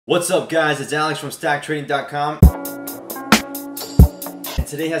What's up, guys? It's Alex from StackTrading.com, and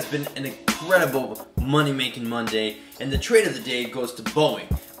today has been an incredible money-making Monday, and the trade of the day goes to Boeing.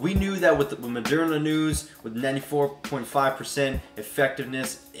 We knew that with Moderna news, with 94.5%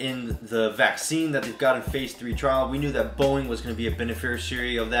 effectiveness in the vaccine that they've got in phase 3 trial, we knew that Boeing was going to be a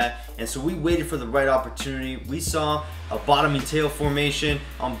beneficiary of that, and so we waited for the right opportunity. We saw a bottoming tail formation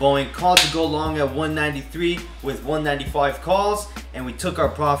on Boeing, called to go long at 193 with 195 calls, and we took our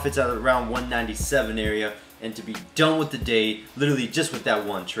profits at around 197 area, and to be done with the day literally just with that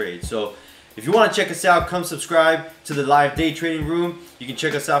one trade. So if you want to check us out, come subscribe to the live day trading room. You can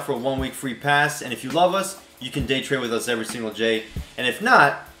check us out for a 1-week free pass, and if you love us, you can day trade with us every single day. And if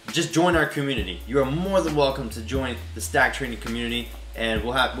not, just join our community. You are more than welcome to join the Stack Trading community, and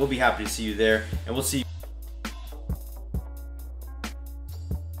we'll be happy to see you there, and we'll see you